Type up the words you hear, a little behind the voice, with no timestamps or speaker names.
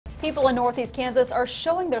People in Northeast Kansas are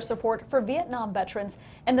showing their support for Vietnam veterans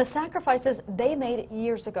and the sacrifices they made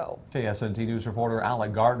years ago. KSNT News reporter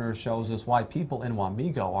Alec Gardner shows us why people in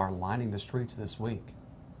Wamego are lining the streets this week.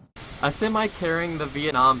 A semi carrying the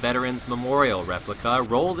Vietnam Veterans Memorial replica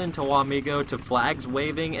rolled into Wamego to flags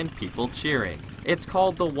waving and people cheering. It's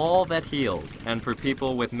called the Wall That Heals, and for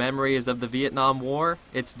people with memories of the Vietnam War,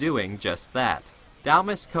 it's doing just that.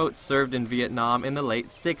 Dalmas Coates served in Vietnam in the late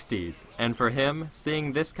 60s, and for him,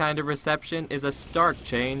 seeing this kind of reception is a stark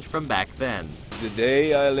change from back then. The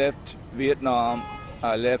day I left Vietnam,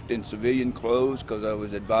 I left in civilian clothes because I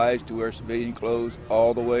was advised to wear civilian clothes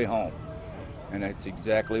all the way home. And that's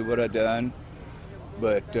exactly what I done.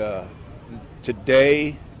 But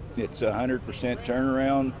today, it's a 100%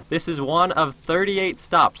 turnaround. This is one of 38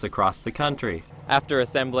 stops across the country. After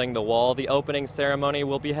assembling the wall, the opening ceremony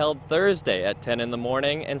will be held Thursday at 10 in the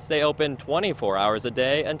morning and stay open 24 hours a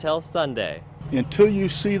day until Sunday. Until you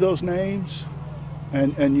see those names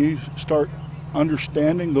and you start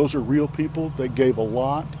understanding those are real people that gave a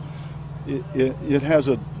lot, it has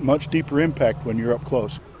a much deeper impact when you're up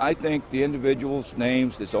close. I think the individuals'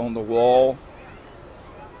 names that's on the wall,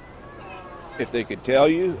 if they could tell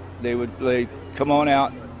you, they'd come on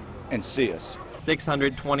out and see us.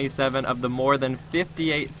 627 of the more than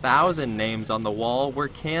 58,000 names on the wall were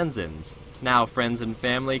Kansans. Now friends and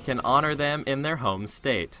family can honor them in their home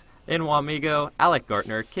state. In Wamego, Alec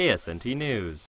Gardner, KSNT News.